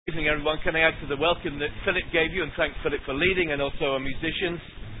Good evening, everyone. Can I add to the welcome that Philip gave you, and thank Philip for leading, and also our musicians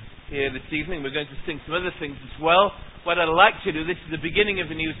here this evening. We're going to sing some other things as well. What I'd like to do, this is the beginning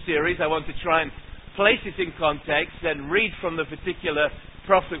of a new series. I want to try and place it in context, then read from the particular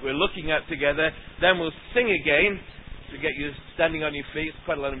prophet we're looking at together. Then we'll sing again to get you standing on your feet. It's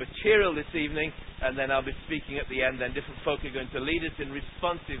quite a lot of material this evening, and then I'll be speaking at the end. Then different folk are going to lead us in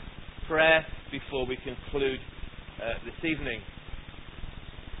responsive prayer before we conclude this evening.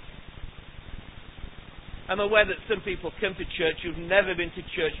 I'm aware that some people come to church who've never been to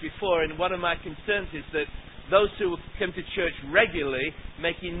church before, and one of my concerns is that those who come to church regularly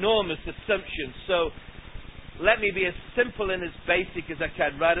make enormous assumptions. So let me be as simple and as basic as I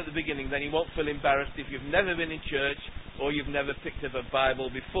can right at the beginning, then you won't feel embarrassed if you've never been in church or you've never picked up a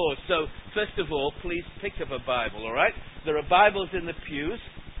Bible before. So first of all, please pick up a Bible, all right? There are Bibles in the pews.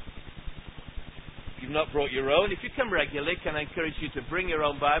 You've not brought your own. If you come regularly, can I encourage you to bring your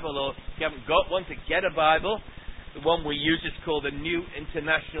own Bible, or if you haven't got one, to get a Bible. The one we use is called the New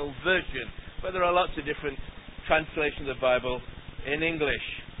International Version, but there are lots of different translations of the Bible in English.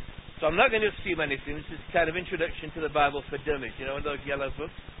 So I'm not going to assume anything. This is kind of introduction to the Bible for dummies. You know, in those yellow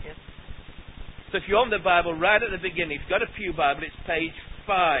books? Yeah. So if you own the Bible right at the beginning, if you've got a pew Bible, it's page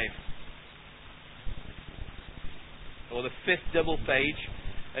 5. Or the 5th double page.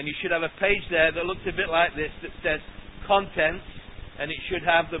 And you should have a page there that looks a bit like this that says Contents, and it should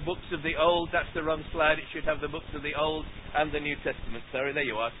have the books of the Old. That's the wrong slide. It should have the books of the Old and the New Testament. Sorry, there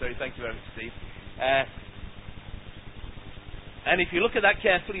you are. Sorry, thank you very much, Steve. And if you look at that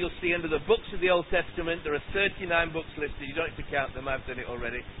carefully, you'll see under the books of the Old Testament, there are 39 books listed. You don't need to count them. I've done it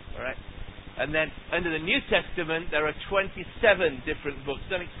already. All right. And then under the New Testament, there are 27 different books.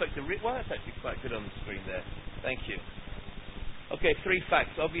 Don't expect to read. Well, that's actually quite good on the screen there. Thank you. Okay, 3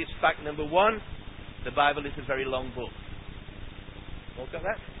 facts. Obvious fact number 1, the Bible is a very long book. All got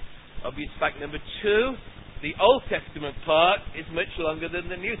that? Obvious fact number 2, the Old Testament part is much longer than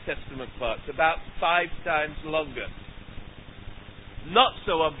the New Testament part. It's about 5 times longer. Not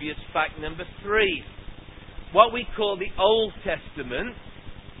so obvious fact number 3. What we call the Old Testament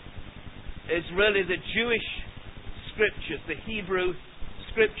is really the Jewish scriptures, the Hebrew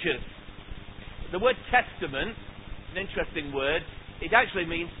scriptures. The word testament, an interesting word, it actually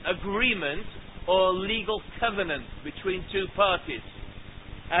means agreement or legal covenant between two parties.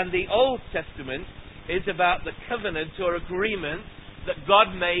 And the Old Testament is about the covenant or agreement that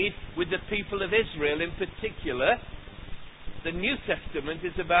God made with the people of Israel in particular. The New Testament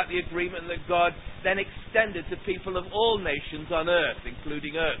is about the agreement that God then extended to people of all nations on earth,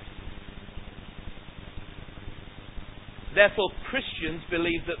 including earth. Therefore, Christians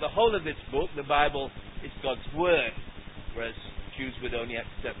believe that the whole of this book, the Bible, is God's Word, whereas Jews would only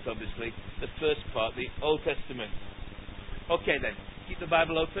accept, obviously, the first part, the Old Testament. Okay then, keep the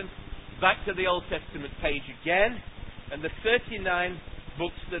Bible open. Back to the Old Testament page again, and the 39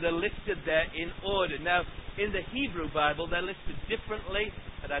 books that are listed there in order. Now, in the Hebrew Bible, they're listed differently,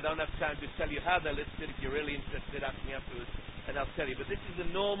 and I don't have time to tell you how they're listed. If you're really interested, ask me afterwards, and I'll tell you. But this is the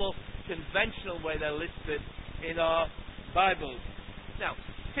normal, conventional way they're listed in our Bibles. Now,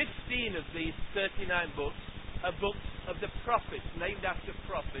 15 of these 39 books are books of the prophets, named after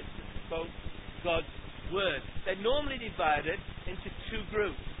prophets that spoke God's word. They're normally divided into 2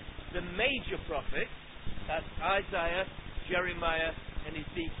 groups. The major prophets, that's Isaiah, Jeremiah, and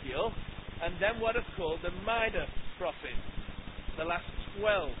Ezekiel, and then what are called the minor prophets, the last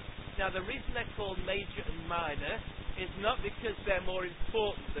 12. Now, the reason they're called major and minor is not because they're more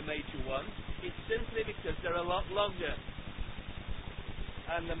important, the major ones. It's simply because they're a lot longer.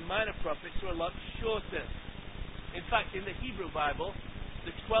 And the minor prophets are a lot shorter. In fact, in the Hebrew Bible,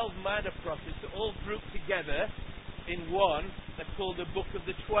 the 12 minor prophets are all grouped together in one. They're called the Book of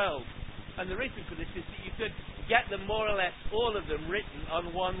the 12. And the reason for this is that you could get them more or less, all of them, written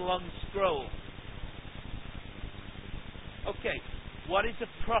on one long scroll. Okay, what is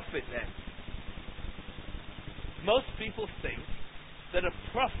a prophet then? Most people think that a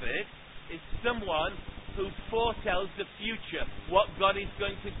prophet is someone who foretells the future, what God is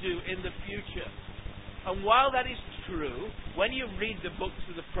going to do in the future. And while that is true, when you read the books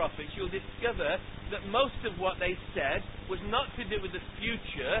of the prophets, you'll discover that most of what they said was not to do with the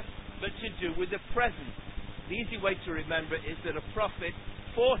future, but to do with the present. The easy way to remember is that a prophet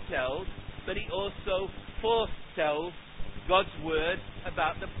foretells, but he also foretells God's word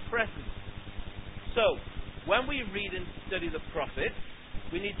about the present. So, when we read and study the prophets,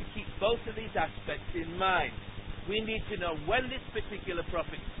 we need to keep both of these aspects in mind. We need to know when this particular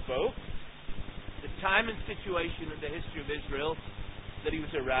prophet spoke, the time and situation in the history of Israel that he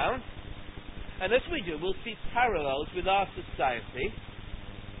was around. And as we do, we'll see parallels with our society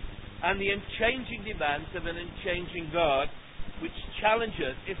and the unchanging demands of an unchanging God, which challenge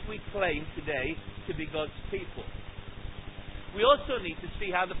us if we claim today to be God's people. We also need to see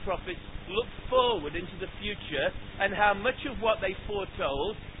how the prophets look forward into the future and how much of what they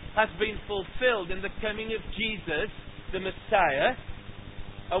foretold has been fulfilled in the coming of Jesus, the Messiah,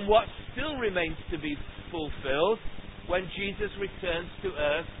 and what still remains to be fulfilled when Jesus returns to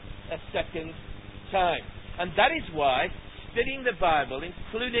earth a second time. And that is why studying the Bible,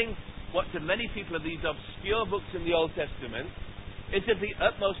 including what to many people are these obscure books in the Old Testament, is of the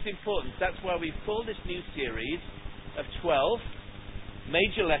utmost importance. That's why we've called this new series of 12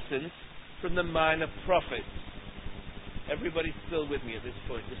 major lessons from the minor prophets. Everybody's still with me at this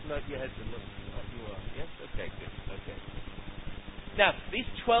point. Just nod your heads and look. Oh, you are. Yes? Okay, good. Okay. Now, these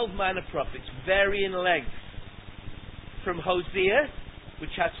 12 minor prophets vary in length from Hosea,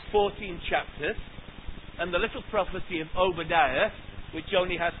 which has 14 chapters, and the little prophecy of Obadiah, which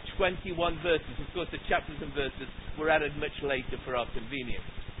only has 21 verses. Of course, the chapters and verses were added much later for our convenience.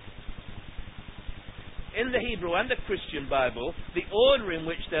 In the Hebrew and the Christian Bible, the order in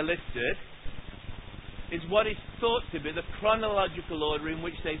which they're listed is what is thought to be the chronological order in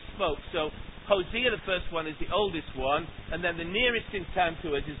which they spoke. So, Hosea, the first one, is the oldest one, and then the nearest in time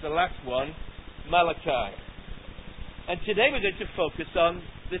to us is the last one, Malachi. And today we're going to focus on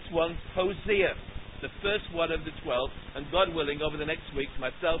this one, Hosea, the first one of the 12, and God willing, over the next weeks,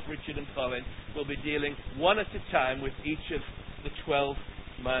 myself, Richard and Colin will be dealing one at a time with each of the 12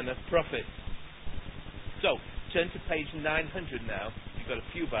 minor prophets. So, turn to page 900 now. You've got a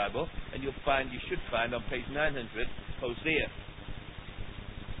Pew Bible, and you should find on page 900, Hosea.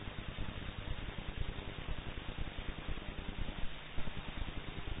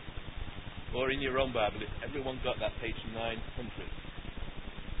 Or in your own Bible, if everyone got that, page 900.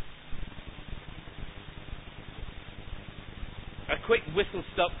 A quick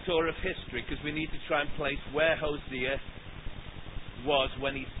whistle-stop tour of history, because we need to try and place where Hosea was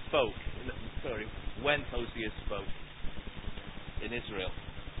when he spoke. When Hosea spoke in Israel.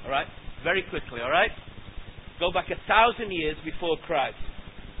 Alright? Very quickly, alright? Go back 1,000 years before Christ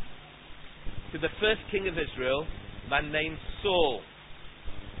to the first king of Israel, a man named Saul.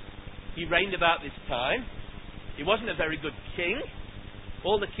 He reigned about this time. He wasn't a very good king.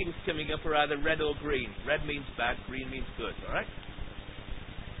 All the kings coming up are either red or green. Red means bad, green means good, alright?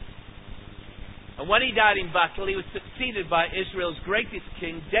 And when he died in battle, he was succeeded by Israel's greatest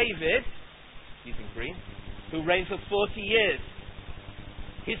king, David, he's in green, who reigned for 40 years.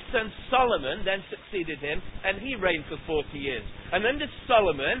 His son Solomon then succeeded him, and he reigned for 40 years. And under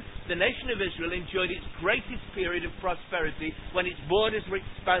Solomon, the nation of Israel enjoyed its greatest period of prosperity when its borders were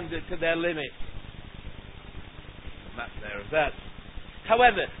expanded to their limits. A map there of that.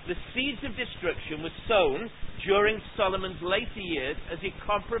 However, the seeds of destruction were sown during Solomon's later years as he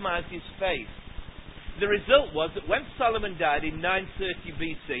compromised his faith. The result was that when Solomon died in 930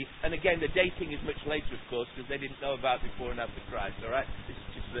 BC, and again the dating is much later of course because they didn't know about before and after Christ, alright? This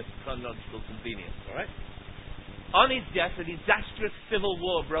is just the chronological convenience, alright? On his death a disastrous civil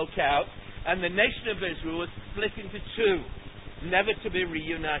war broke out and the nation of Israel was split into two, never to be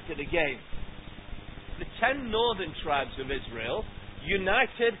reunited again. The 10 northern tribes of Israel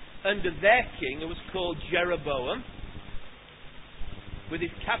united under their king who was called Jeroboam, with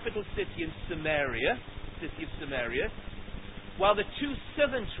his capital city in Samaria, while the two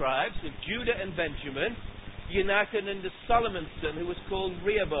southern tribes of Judah and Benjamin united under Solomon's son, who was called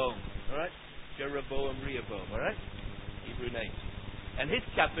Rehoboam. All right, Jeroboam, Rehoboam. All right, Hebrew names, and his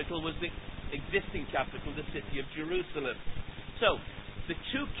capital was the existing capital, the city of Jerusalem. So, the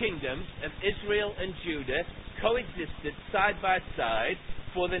two kingdoms of Israel and Judah coexisted side by side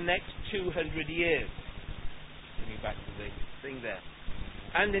for the next 200 years. Bringing back to the thing there.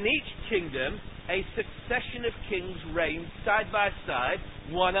 And in each kingdom, a succession of kings reigned side by side,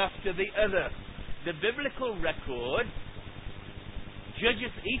 one after the other. The biblical record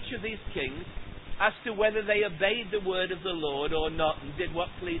judges each of these kings as to whether they obeyed the word of the Lord or not and did what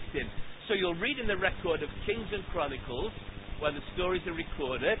pleased him. So you'll read in the record of Kings and Chronicles, where the stories are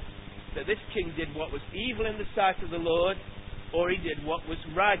recorded, that this king did what was evil in the sight of the Lord, or he did what was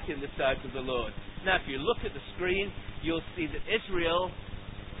right in the sight of the Lord. Now, if you look at the screen, you'll see that Israel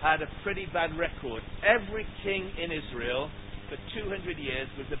had a pretty bad record. Every king in Israel for 200 years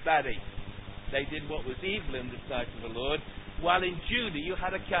was a baddie. They did what was evil in the sight of the Lord, while in Judah you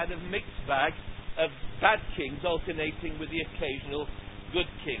had a kind of mixed bag of bad kings alternating with the occasional good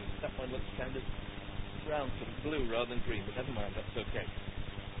king. That one looks kind of brown, sort of blue rather than green, but never mind, that's okay.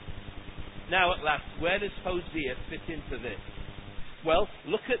 Now at last, where does Hosea fit into this? Well,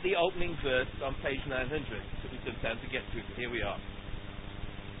 look at the opening verse on page 900. It took me some time to get to it, but here we are.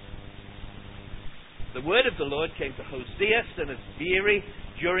 The word of the Lord came to Hosea, son of Beeri,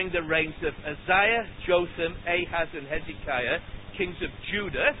 during the reigns of Uzziah, Jotham, Ahaz, and Hezekiah, kings of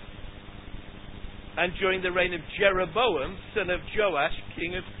Judah, and during the reign of Jeroboam, son of Joash,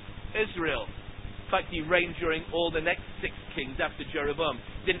 king of Israel. In fact, he reigned during all the next 6 kings after Jeroboam.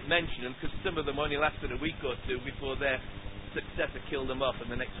 Didn't mention them because some of them only lasted a week or two before their successor killed them off and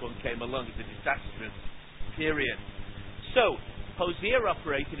the next one came along. It's a disastrous period. So, Hosea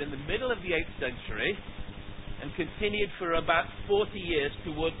operated in the middle of the 8th century and continued for about 40 years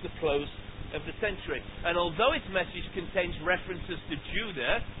towards the close of the century. And although his message contains references to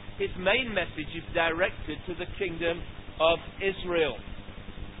Judah, his main message is directed to the kingdom of Israel.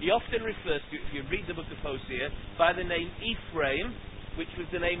 He often refers to, if you read the book of Hosea, by the name Ephraim, which was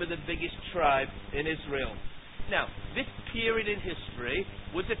the name of the biggest tribe in Israel. Now, this period in history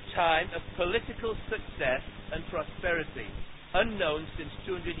was a time of political success and prosperity, unknown since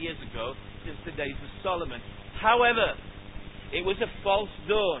 200 years ago, since the days of Solomon. However, it was a false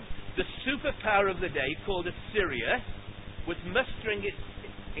dawn. The superpower of the day, called Assyria, was mustering its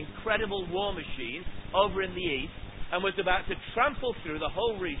incredible war machine over in the east and was about to trample through the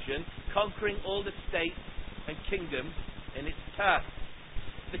whole region, conquering all the states and kingdoms in its path.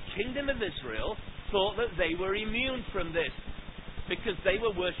 The kingdom of Israel thought that they were immune from this because they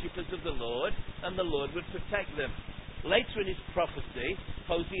were worshippers of the Lord and the Lord would protect them. Later in his prophecy,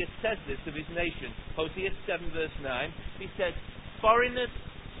 Hosea says this of his nation. Hosea 7 verse 9, he says, "Foreigners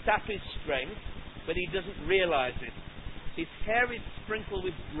sap his strength, but he doesn't realize it. His hair is sprinkled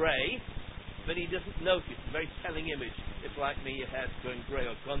with grey, but he doesn't notice." A very telling image. If, like me, your hair's going grey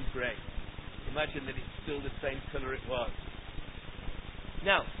or gone grey, imagine that it's still the same colour it was.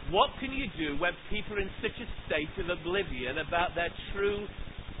 Now, what can you do when people are in such a state of oblivion about their true,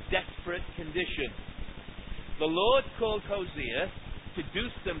 desperate condition? The Lord called Hosea to do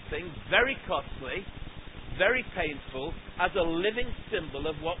something very costly, very painful, as a living symbol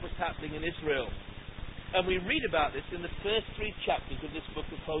of what was happening in Israel. And we read about this in the first 3 chapters of this book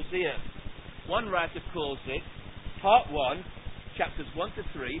of Hosea. One writer calls it, Part 1, chapters 1 to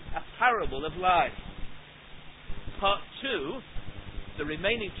 3, a parable of life. Part 2, the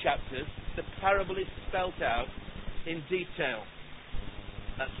remaining chapters, the parable is spelt out in detail.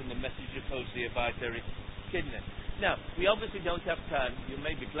 That's from the Message of Hosea by Derek Kidner. Now, we obviously don't have time, you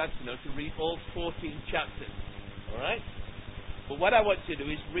may be glad to know, to read all 14 chapters. Alright? But what I want you to do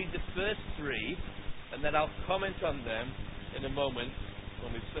is read the first 3, and then I'll comment on them in a moment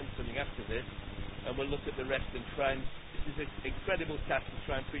when we've done something after this, and we'll look at the rest and try and... This is an incredible task to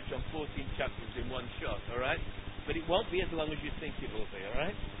try and preach on 14 chapters in one shot, alright? But it won't be as long as you think it will be,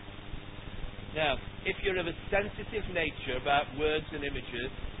 alright? Now, if you're of a sensitive nature about words and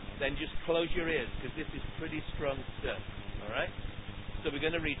images, then just close your ears, because this is pretty strong stuff, alright? So we're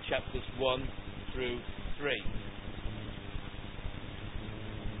going to read chapters 1 through 3.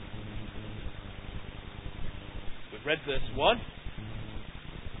 We've read verse 1.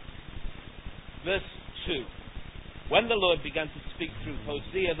 Verse 2. When the Lord began to speak through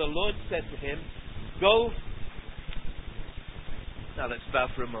Hosea, the Lord said to him, "Go..." Now let's bow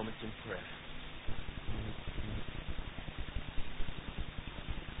for a moment in prayer.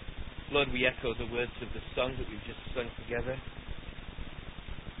 Lord, we echo the words of the song that we've just sung together.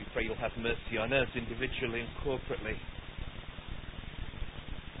 We pray you'll have mercy on us individually and corporately.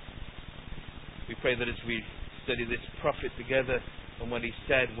 We pray that as we study this prophet together, and when he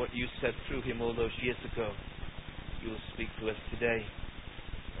said what you said through him all those years ago, you will speak to us today,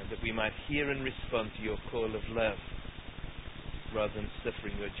 and that we might hear and respond to your call of love rather than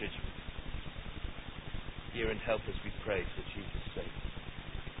suffering your judgment. Hear and help us, we pray, for Jesus' sake.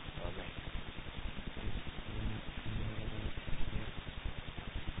 Amen.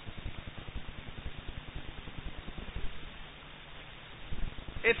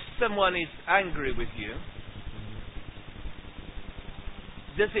 If someone is angry with you,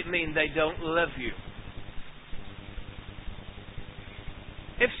 does it mean they don't love you?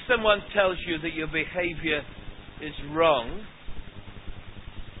 If someone tells you that your behavior is wrong,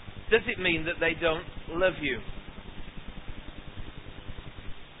 does it mean that they don't love you?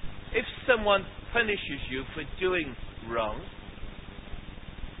 If someone punishes you for doing wrong,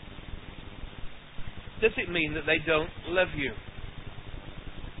 does it mean that they don't love you?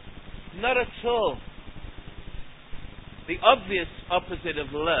 Not at all. The obvious opposite of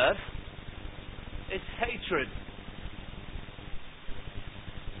love is hatred.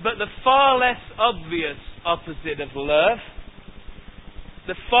 But the far less obvious opposite of love,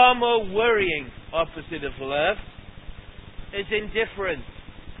 the far more worrying opposite of love, is indifference.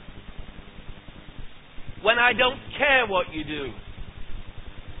 When I don't care what you do.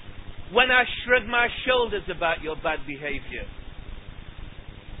 when I shrug my shoulders about your bad behavior,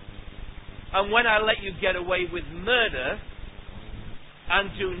 and when I let you get away with murder and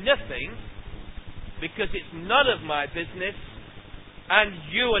do nothing because it's none of my business and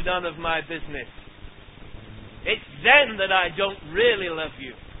you are none of my business. It's then that I don't really love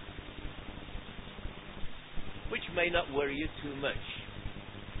you. Which may not worry you too much,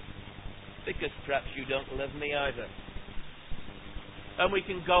 because perhaps you don't love me either. And we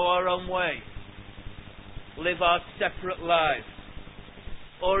can go our own way, live our separate lives,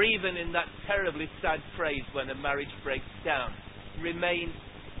 or even in that terribly sad phrase when a marriage breaks down, remain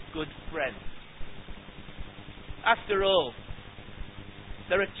good friends. After all,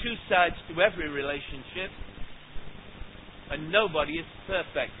 there are two sides to every relationship, and nobody is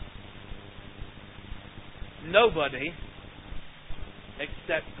perfect. Nobody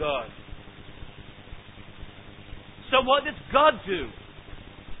except God. So what does God do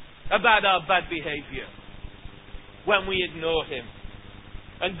about our bad behavior when we ignore Him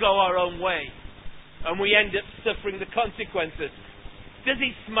and go our own way and we end up suffering the consequences? Does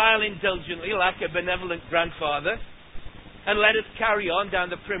He smile indulgently like a benevolent grandfather and let us carry on down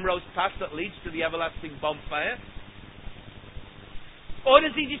the primrose path that leads to the everlasting bonfire? Or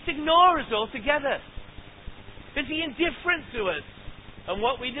does He just ignore us altogether? Is He indifferent to us and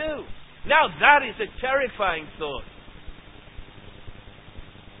what we do? Now that is a terrifying thought.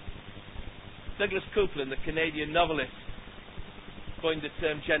 Douglas Coupland, the Canadian novelist, coined the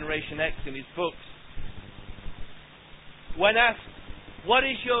term Generation X in his books. When asked, "What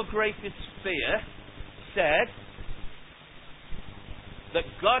is your greatest fear?" said that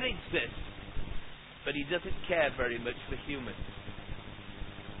God exists, but He doesn't care very much for humans.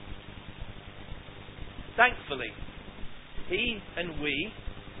 Thankfully, he and we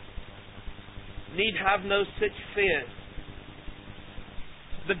need have no such fears.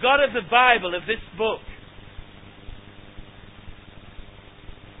 The God of the Bible, of this book,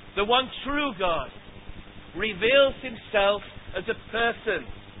 the one true God, reveals Himself as a person,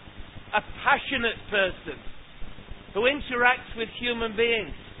 a passionate person, who interacts with human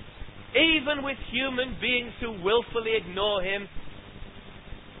beings, even with human beings who willfully ignore Him,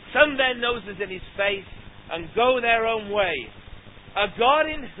 thumb their noses in His face, and go their own way. A God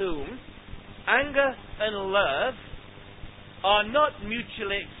in whom anger and love are not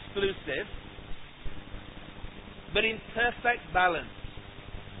mutually exclusive, but in perfect balance.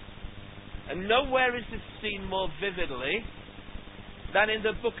 And nowhere is this seen more vividly than in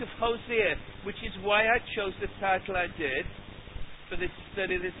the book of Hosea, which is why I chose the title I did for this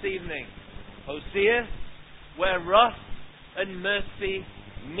study this evening. Hosea, where wrath and mercy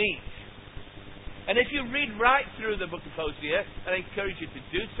meet. And if you read right through the book of Hosea, and I encourage you to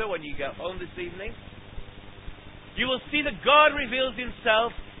do so when you get home this evening, you will see that God reveals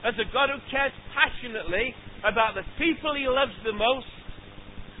Himself as a God who cares passionately about the people He loves the most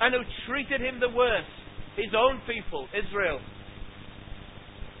and who treated Him the worst, His own people, Israel.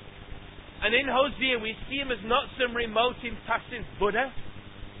 And in Hosea we see Him as not some remote, impassive Buddha.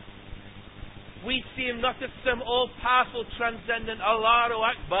 We see Him not as some all-powerful, transcendent Allahu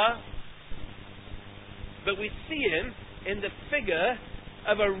Akbar, but we see Him in the figure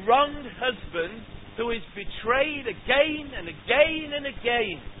of a wronged husband who is betrayed again and again and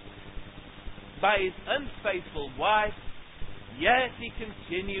again by his unfaithful wife, yet he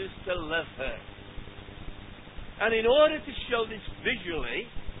continues to love her. And in order to show this visually,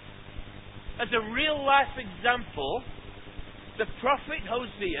 as a real-life example, the prophet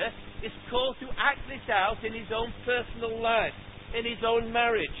Hosea is called to act this out in his own personal life, in his own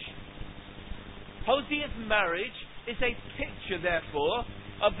marriage. Hosea's marriage is a picture, therefore,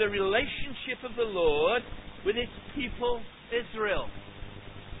 of the relationship of the Lord with His people, Israel.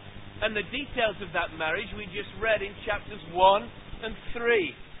 And the details of that marriage we just read in chapters 1 and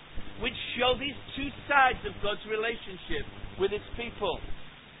 3, which show these two sides of God's relationship with His people.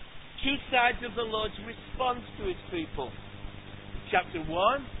 Two sides of the Lord's response to His people. Chapter 1,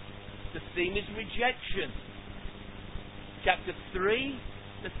 the theme is rejection. Chapter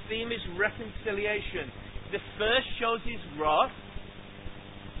 3, the theme is reconciliation. The first shows His wrath.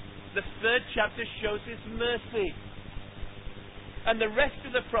 The third chapter shows His mercy. And the rest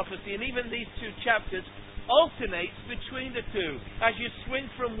of the prophecy, and even these two chapters, alternates between the two as you swing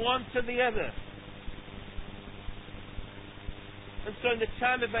from one to the other. And so in the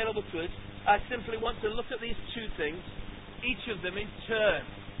time available to us, I simply want to look at these two things, each of them in turn.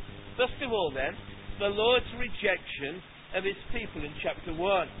 First of all then, the Lord's rejection of His people in chapter 1.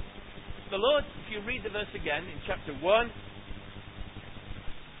 The Lord, if you read the verse again in chapter 1,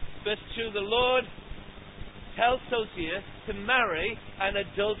 verse 2, the Lord tells Hosea to marry an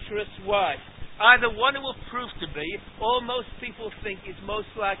adulterous wife. Either one who will prove to be, or most people think is most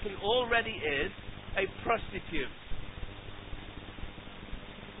likely already is, a prostitute.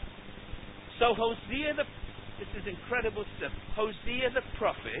 So Hosea, this is incredible stuff. Hosea the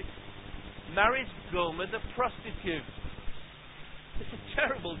prophet marries Gomer the prostitute. It's a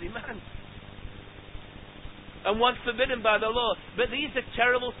terrible demand. And one forbidden by the law. But these are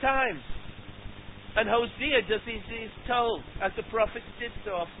terrible times. And Hosea does as he is told, as the prophets did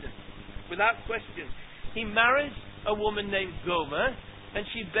so often, without question. He marries a woman named Gomer, and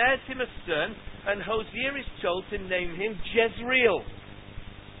she bears him a son, and Hosea is told to name him Jezreel.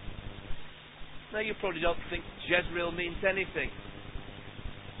 Now you probably don't think Jezreel means anything.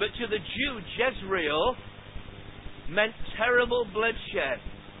 But to the Jew, Jezreel meant terrible bloodshed.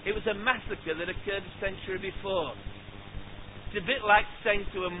 It was a massacre that occurred a century before. It's a bit like saying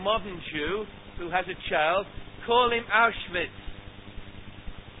to a modern Jew who has a child, call him Auschwitz.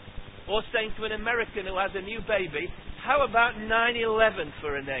 Or saying to an American who has a new baby, how about 9/11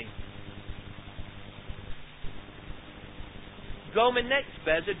 for a name? Gomer next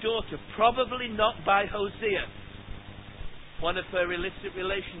bears a daughter, probably not by Hosea, one of her illicit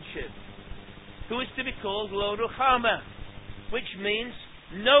relationships, who is to be called Lo Ruchama, which means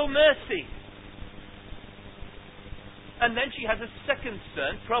no mercy. And then she has a second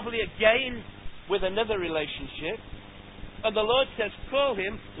son, probably again with another relationship, and the Lord says, call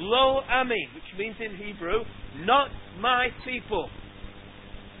him Lo Ami, which means in Hebrew, not my people.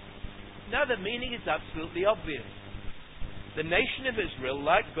 Now the meaning is absolutely obvious. The nation of Israel,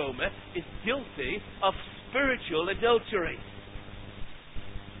 like Gomer, is guilty of spiritual adultery.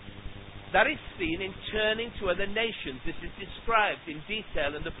 That is seen in turning to other nations. This is described in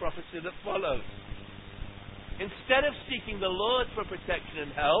detail in the prophecy that follows. Instead of seeking the Lord for protection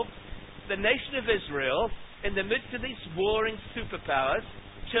and help, the nation of Israel, in the midst of these warring superpowers,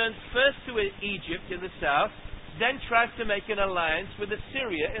 turns first to Egypt in the south, then tries to make an alliance with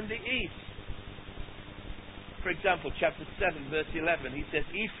Assyria in the east. For example, chapter 7, verse 11, he says,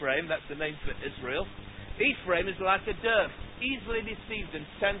 Ephraim, that's the name for Israel, Ephraim is like a dove, easily deceived and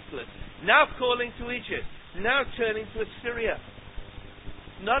senseless, now calling to Egypt, now turning to Assyria.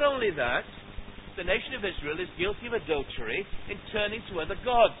 Not only that, the nation of Israel is guilty of adultery in turning to other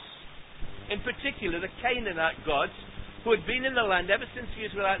gods. In particular, the Canaanite gods, who had been in the land ever since the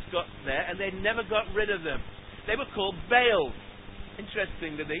Israelites got there, and they never got rid of them. They were called Baal.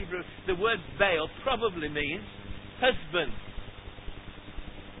 Interestingly, the word Baal probably means husband.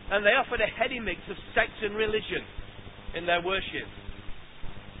 And they offered a heady mix of sex and religion in their worship.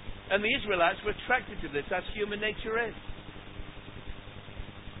 And the Israelites were attracted to this, as human nature is.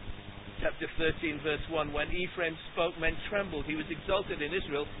 Chapter 13, verse 1, when Ephraim spoke, men trembled. He was exalted in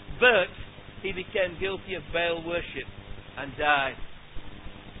Israel, but he became guilty of Baal worship and died.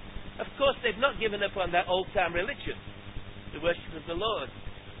 Of course, they've not given up on their old-time religion, the worship of the Lord.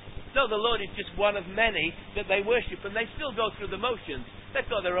 No, the Lord is just one of many that they worship, and they still go through the motions. They've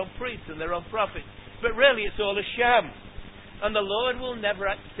got their own priests and their own prophets. But really, it's all a sham. And the Lord will never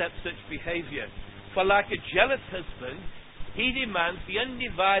accept such behavior. For like a jealous husband, he demands the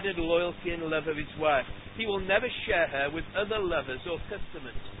undivided loyalty and love of his wife. He will never share her with other lovers or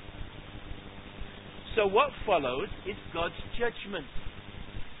customers. So what follows is God's judgment.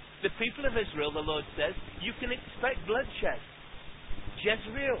 The people of Israel, the Lord says, you can expect bloodshed.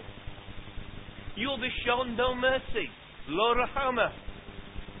 Jezreel. You'll be shown no mercy. Lo Rahama.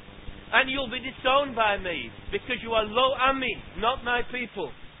 And you'll be disowned by me, because you are Lo Ami, not my people.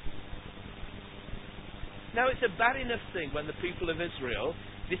 Now it's a bad enough thing when the people of Israel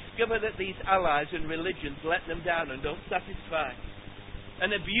discover that these allies and religions let them down and don't satisfy,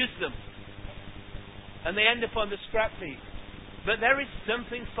 and abuse them. And they end up on the scrap heap. But there is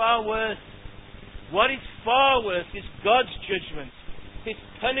something far worse. What is far worse is God's judgment, His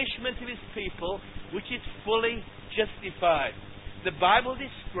punishment of His people, which is fully justified. The Bible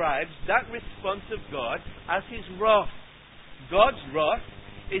describes that response of God as His wrath. God's wrath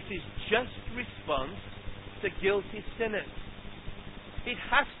is His just response to guilty sinners. It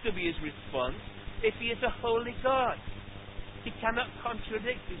has to be His response if He is a holy God. He cannot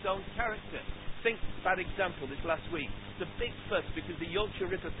contradict His own character. Think, bad example, this last week. The big fuss because the Yorkshire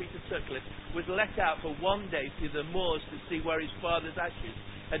Ripper Peter Sutcliffe was let out for one day to the moors to see where his father's ashes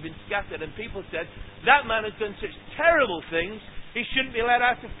had been scattered. And people said, that man has done such terrible things, he shouldn't be let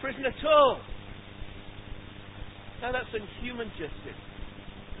out of prison at all. Now that's inhuman justice.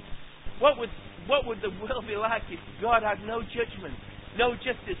 What would the world be like if God had no judgment, no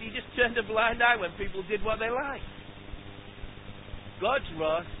justice? He just turned a blind eye when people did what they liked. God's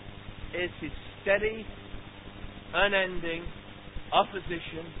wrath is His steady, unending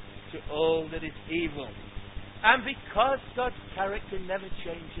opposition to all that is evil. And because God's character never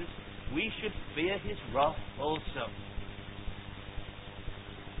changes, we should fear his wrath also.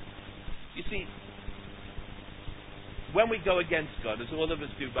 You see, when we go against God, as all of us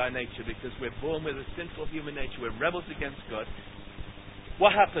do by nature, because we're born with a sinful human nature, we're rebels against God,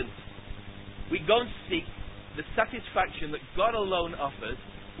 what happens? We go and seek the satisfaction that God alone offers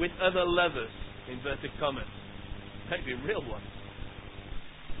with other lovers, inverted commas, maybe real ones,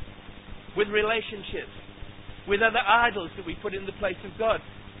 with relationships, with other idols that we put in the place of God.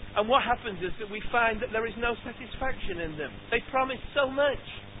 And what happens is that we find that there is no satisfaction in them. They promise so much,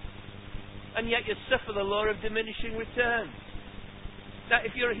 and yet you suffer the law of diminishing returns. Now,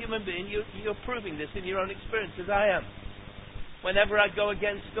 if you're a human being, you're proving this in your own experience, as I am. Whenever I go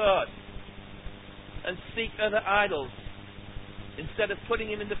against God and seek other idols instead of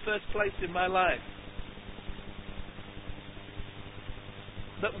putting him in the first place in my life.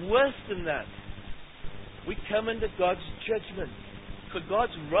 But worse than that, we come under God's judgment. For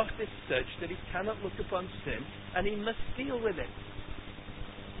God's wrath is such that he cannot look upon sin, and he must deal with it.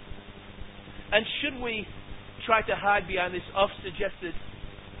 And should we try to hide behind this oft-suggested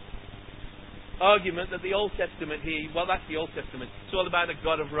argument that the Old Testament here, well, that's the Old Testament, it's all about a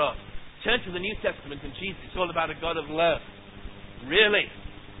God of wrath. Turn to the New Testament and Jesus, it's all about a God of love. Really?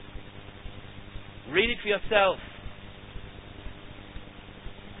 Read it for yourself.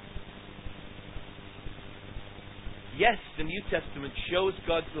 Yes, the New Testament shows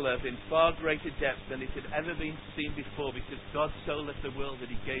God's love in far greater depth than it had ever been seen before, because God so loved the world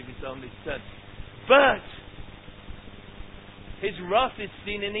that he gave his only Son. But his wrath is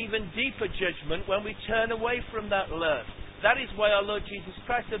seen in even deeper judgment when we turn away from that love. That is why our Lord Jesus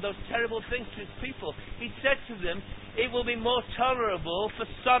Christ said those terrible things to his people. He said to them, it will be more tolerable for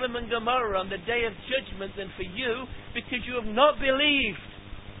Sodom and Gomorrah on the day of judgment than for you, because you have not believed.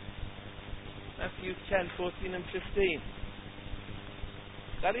 Matthew 10, 14 and 15.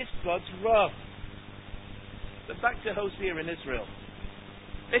 That is God's wrath. But back to Hosea in Israel.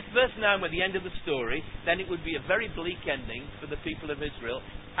 If verse 9 were the end of the story, then it would be a very bleak ending for the people of Israel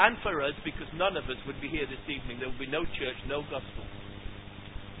and for us, because none of us would be here this evening. There would be no church, no gospel.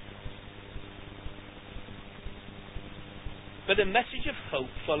 But a message of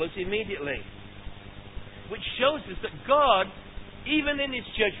hope follows immediately, which shows us that God, even in his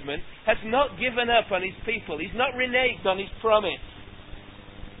judgment, has not given up on his people. He's not reneged on his promise.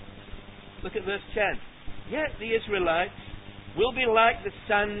 Look at verse 10. Yet the Israelites will be like the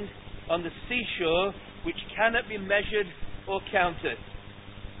sand on the seashore, which cannot be measured or counted.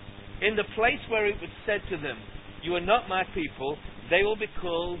 In the place where it was said to them, you are not my people, they will be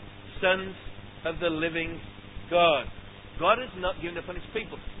called sons of the living God. God has not given up on his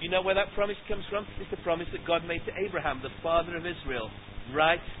people. You know where that promise comes from? It's the promise that God made to Abraham, the father of Israel,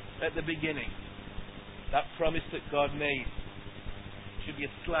 right at the beginning. That promise that God made. Should be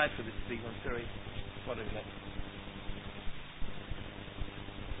a slide for this, Steve. I'm sorry. Following that.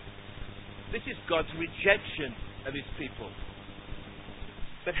 This is God's rejection of his people.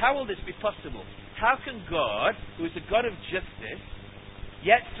 But how will this be possible? How can God, who is a God of justice,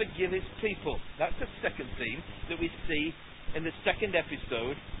 yet forgive his people? That's the second theme that we see in the second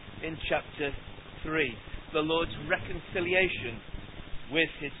episode in chapter 3. The Lord's reconciliation with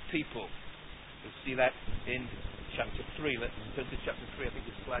his people. We'll see that in chapter 3. Let's turn to chapter 3. I think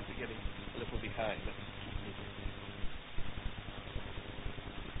the slides are getting a little behind.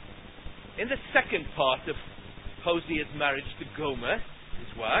 In the second part of Hosea's marriage to Gomer,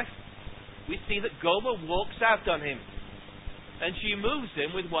 his wife, we see that Gomer walks out on him, and she moves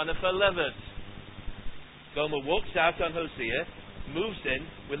him with one of her lovers. Gomer walks out on Hosea, moves in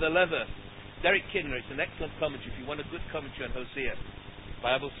with a lover. Derek Kidner, it's an excellent commentary. If you want a good commentary on Hosea,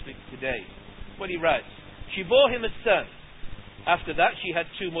 Bible Speaks Today. What he writes: she bore him a son. After that, she had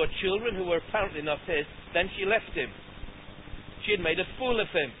 2 more children who were apparently not his. Then she left him. She had made a fool of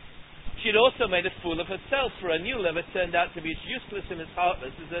him. She had also made a fool of herself, for her new lover turned out to be as useless and as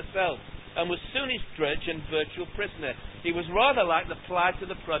heartless as herself, and was soon his drudge and virtual prisoner. He was rather like the plight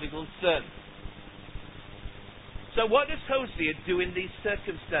of the prodigal son. So what does Hosea do in these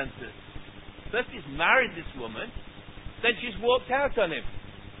circumstances? First, he's married this woman, then she's walked out on him.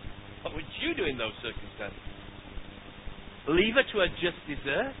 What would you do in those circumstances? Leave her to her just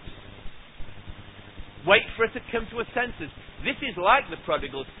deserts? Wait for her to come to her senses? This is like the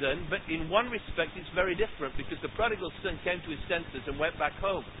prodigal son, but in one respect it's very different, because the prodigal son came to his senses and went back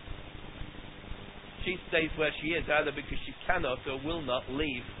home. She stays where she is, either because she cannot or will not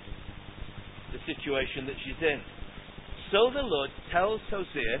leave the situation that she's in. So the Lord tells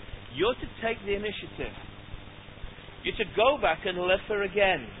Hosea, you're to take the initiative. You're to go back and love her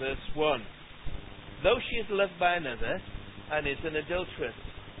again. Verse 1. Though she is loved by another and is an adulteress.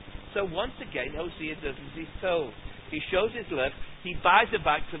 So once again, Hosea does as he's told. He shows his love. He buys her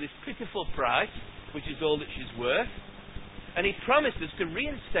back for this pitiful price, which is all that she's worth. And he promises to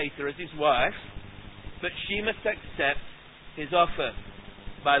reinstate her as his wife, but she must accept his offer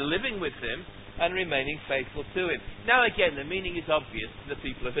by living with him and remaining faithful to him. Now again, the meaning is obvious to the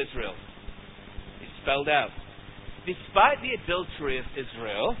people of Israel. It's spelled out. Despite the adultery of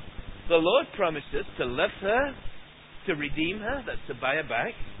Israel, the Lord promises to love her, to redeem her, that's to buy her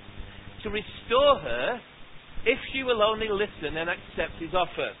back, to restore her if she will only listen and accept his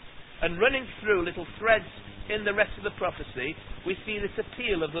offer. And running through little threads in the rest of the prophecy, we see this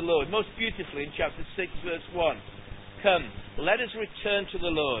appeal of the Lord, most beautifully in chapter 6, verse 1. Come, let us return to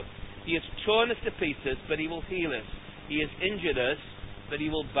the Lord. He has torn us to pieces, but he will heal us. He has injured us, but he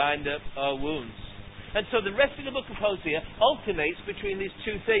will bind up our wounds. And so the rest of the book of Hosea alternates between these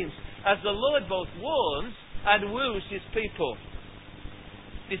two themes, as the Lord both warns and woos his people.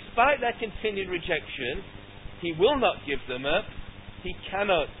 Despite their continued rejection, he will not give them up. He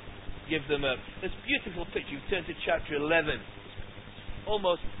cannot give them up. This beautiful picture, you turn to chapter 11.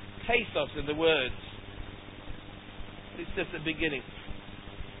 Almost pathos in the words. It's just the beginning.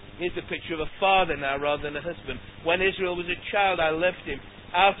 Here's a picture of a father now rather than a husband. When Israel was a child, I loved him.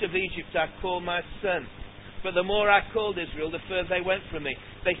 Out of Egypt I called my son. But the more I called Israel, the further they went from me.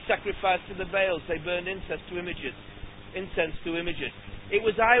 They sacrificed to the Baals. They burned incense to images. It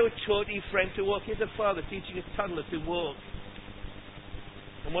was I who taught Ephraim to walk. Here's a father teaching his toddler to walk.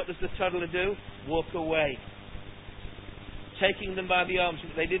 And what does the toddler do? Walk away. Taking them by the arms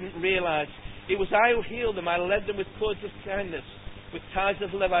that they didn't realize. It was I who healed them. I led them with cords of kindness. With ties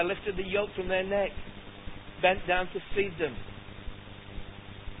of love, I lifted the yoke from their neck. Bent down to feed them.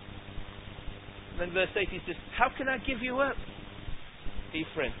 Then verse 8 he says, how can I give you up,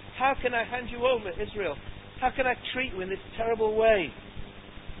 Ephraim? How can I hand you over, Israel? How can I treat you in this terrible way?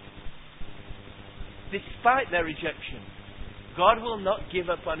 Despite their rejection, God will not give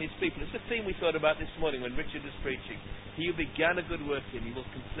up on his people. It's the theme we thought about this morning when Richard was preaching. He who began a good work in, he will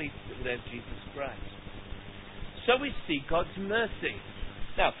complete it with Jesus Christ. So we see God's mercy.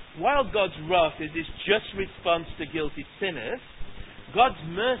 Now, while God's wrath is his just response to guilty sinners, God's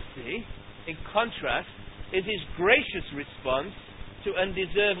mercy, in contrast, is his gracious response to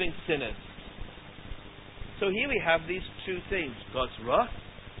undeserving sinners. So here we have these two themes. God's wrath,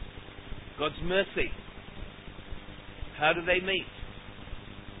 God's mercy. How do they meet?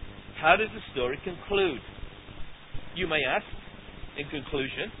 How does the story conclude? You may ask, in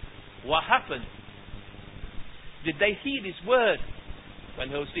conclusion, what happened? Did they heed his word when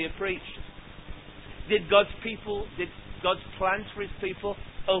Hosea preached? Did God's plans for his people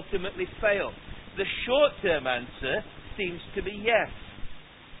ultimately fail? The short-term answer seems to be yes.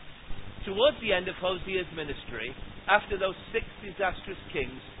 Towards the end of Hosea's ministry, after those 6 disastrous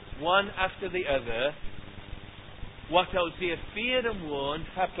kings, one after the other, what Hosea feared and warned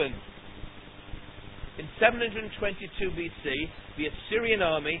happened. In 722 BC, the Assyrian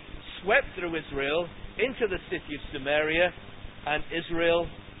army swept through Israel into the city of Samaria, and Israel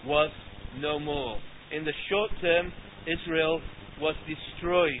was no more. In the short term, Israel was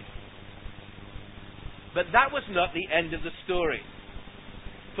destroyed. But that was not the end of the story.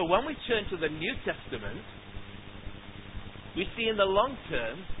 For when we turn to the New Testament, we see in the long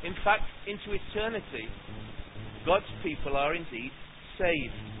term, in fact, into eternity, God's people are indeed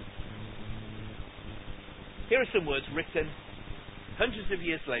saved. Here are some words written hundreds of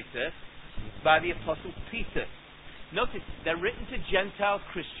years later by the Apostle Peter. Notice, they're written to Gentile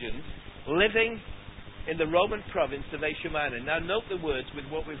Christians living in the Roman province of Asia Minor. Now note the words with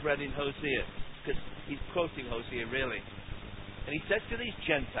what we've read in Hosea, because he's quoting Hosea really. And he says to these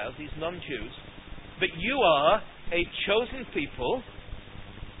Gentiles, these non-Jews, but you are a chosen people,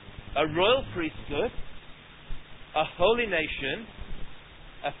 a royal priesthood, a holy nation,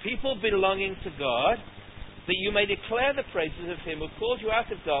 a people belonging to God, that you may declare the praises of him who called you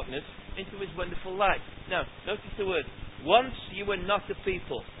out of darkness into his wonderful light. Now, notice the word. Once you were not a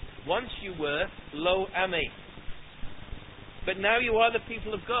people. Once you were Lo Ami. But now you are the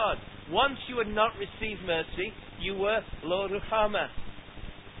people of God. Once you had not received mercy, you were Lo Ruhama.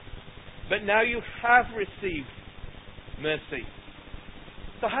 But now you have received mercy.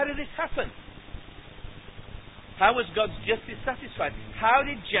 So how did this happen? How was God's justice satisfied? How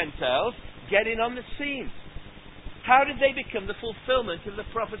did Gentiles get in on the scene? How did they become the fulfillment of the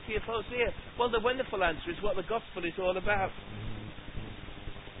prophecy of Hosea? Well, the wonderful answer is what the gospel is all about.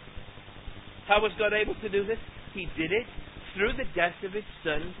 How was God able to do this? He did it through the death of his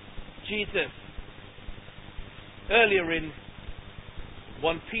son, Jesus. Earlier in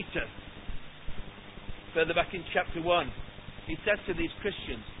 1 Peter, further back in chapter 1, he says to these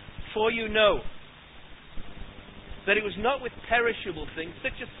Christians, "For you know that it was not with perishable things,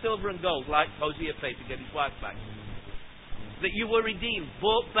 such as silver and gold," like Hosea paid to get his wife back, "that you were redeemed,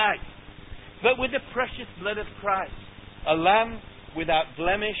 bought back, but with the precious blood of Christ, a lamb without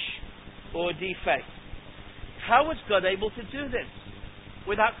blemish or defect." How was God able to do this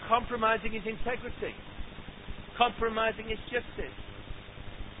without compromising his integrity, compromising his justice?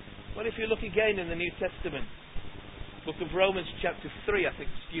 Well, if you look again in the New Testament, book of Romans chapter 3, I think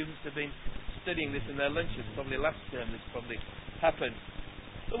students have been studying this in their lunches, probably last term this probably happened.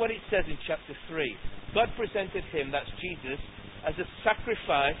 But what it says in chapter 3, God presented him, that's Jesus, as a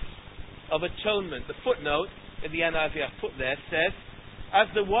sacrifice of atonement. The footnote in the NIV I've put there says, "As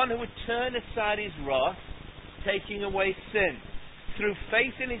the one who would turn aside his wrath, taking away sin. Through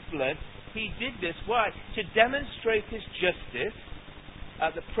faith in his blood, he did this." Why? To demonstrate his justice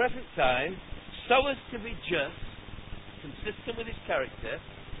at the present time, so as to be just, consistent with his character,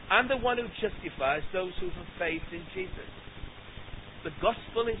 and the one who justifies those who have faith in Jesus. The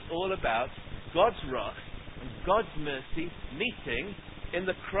gospel is all about God's wrath and God's mercy meeting in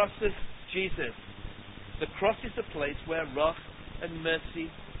the cross of Jesus. The cross is the place where wrath and mercy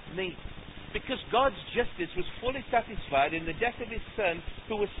meet. Because God's justice was fully satisfied in the death of his Son,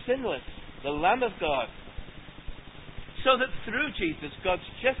 who was sinless, the Lamb of God. So that through Jesus, God's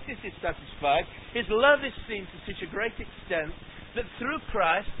justice is satisfied. His love is seen to such a great extent that through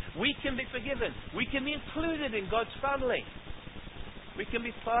Christ, we can be forgiven. We can be included in God's family. We can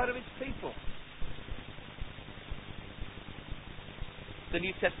be part of his people. The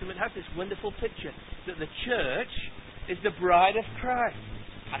New Testament has this wonderful picture that the church is the bride of Christ.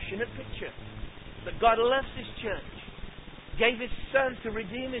 Passionate picture. That God loves his church. Gave his Son to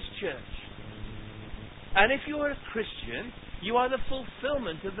redeem his church. And if you are a Christian, you are the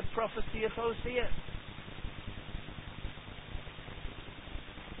fulfillment of the prophecy of Hosea.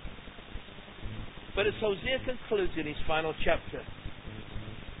 But as Hosea concludes in his final chapter,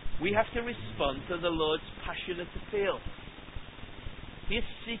 we have to respond to the Lord's passionate appeal. He is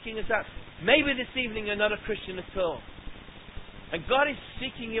seeking us out. Maybe this evening you're not a Christian at all. And God is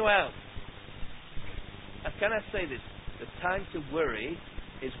seeking you out. And can I say this? The time to worry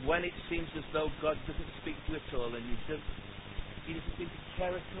is when it seems as though God doesn't speak to you at all and He doesn't seem to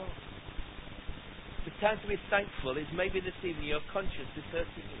care at all. The time to be thankful is maybe this evening your conscience is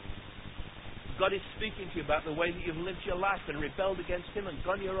hurting you. God is speaking to you about the way that you've lived your life and rebelled against Him and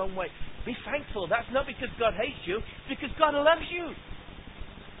gone your own way. Be thankful. That's not because God hates you, it's because God loves you.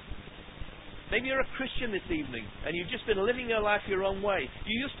 Maybe you're a Christian this evening and you've just been living your life your own way.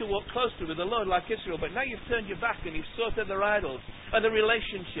 You used to walk closely with the Lord like Israel, but now you've turned your back and you've sought other idols, other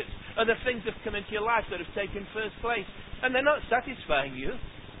relationships, other things have come into your life that have taken first place, and they're not satisfying you.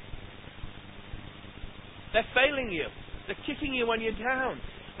 They're failing you. They're kicking you when you're down.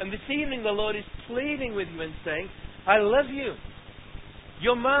 And this evening the Lord is pleading with you and saying, I love you.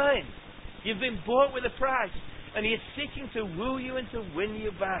 You're mine. You've been bought with a price. And He is seeking to woo you and to win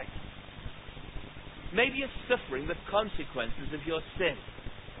you back. Maybe you're suffering the consequences of your sin.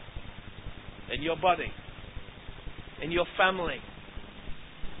 In your body. In your family.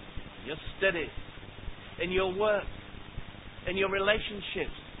 In your studies. In your work. In your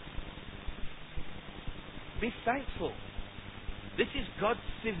relationships. Be thankful. This is God's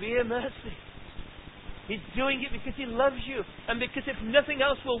severe mercy. He's doing it because He loves you. And because if nothing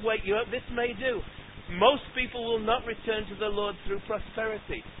else will wake you up, this may do. Most people will not return to the Lord through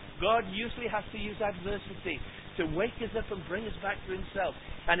prosperity. God usually has to use adversity to wake us up and bring us back to Himself.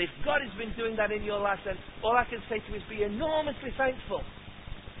 And if God has been doing that in your life, then all I can say to you is be enormously thankful.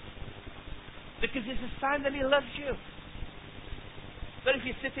 Because it's a sign that He loves you. But if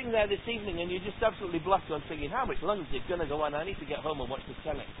you're sitting there this evening and you're just absolutely blocked on thinking, how much longer is it going to go on? I need to get home and watch the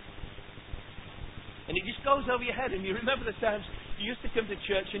telly. And it just goes over your head, and you remember the times you used to come to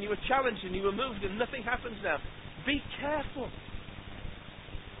church and you were challenged and you were moved and nothing happens now. Be careful.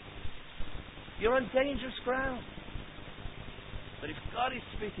 You're on dangerous ground. But if God is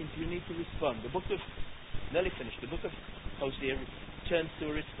speaking to you, you need to respond. The book of Hosea turns to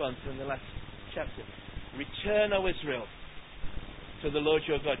a response in the last chapter. Return, O Israel, to the Lord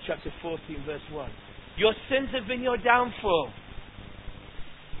your God. Chapter 14, verse 1. Your sins have been your downfall.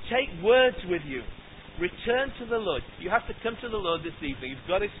 Take words with you. Return to the Lord. You have to come to the Lord this evening. If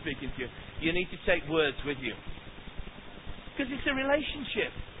God is speaking to you, you need to take words with you. Because it's a relationship.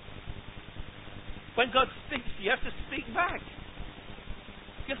 When God speaks, you have to speak back.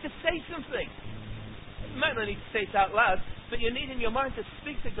 You have to say something. You might not need to say it out loud, but you need in your mind to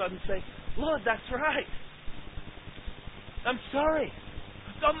speak to God and say, Lord, that's right. I'm sorry.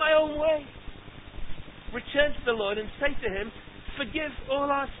 I've gone my own way. Return to the Lord and say to Him, forgive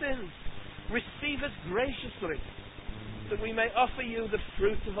all our sins. Receive us graciously, that we may offer you the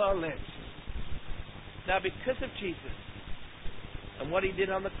fruit of our lips. Now, because of Jesus and what He did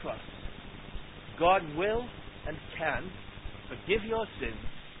on the cross, God will and can forgive your sins,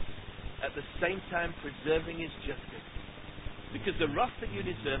 at the same time preserving His justice. Because the wrath that you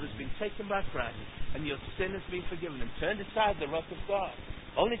deserve has been taken by Christ, and your sin has been forgiven and turned aside the wrath of God.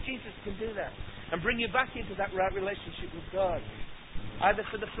 Only Jesus can do that and bring you back into that right relationship with God, either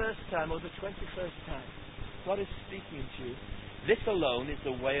for the first time or the 21st time. God is speaking to you. This alone is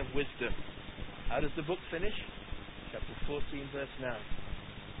the way of wisdom. How does the book finish? Chapter 14, verse 9.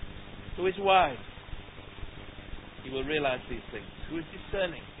 Who is wise? He will realize these things. Who is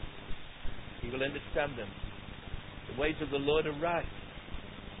discerning? He will understand them. The ways of the Lord are right.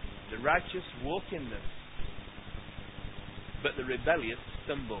 The righteous walk in them, but the rebellious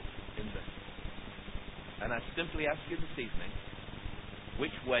stumble in them. And I simply ask you this evening,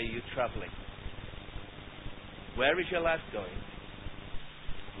 which way are you travelling? Where is your life going?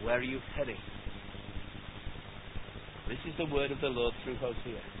 Where are you heading? This is the word of the Lord through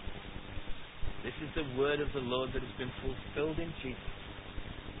Hosea. This is the word of the Lord that has been fulfilled in Jesus.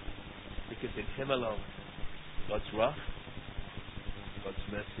 Because in Him alone, God's wrath, God's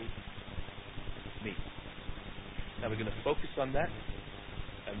mercy, meet. Now we're going to focus on that,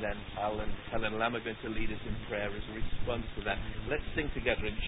 and then Al and Helen Lamb are going to lead us in prayer as a response to that. Let's sing together.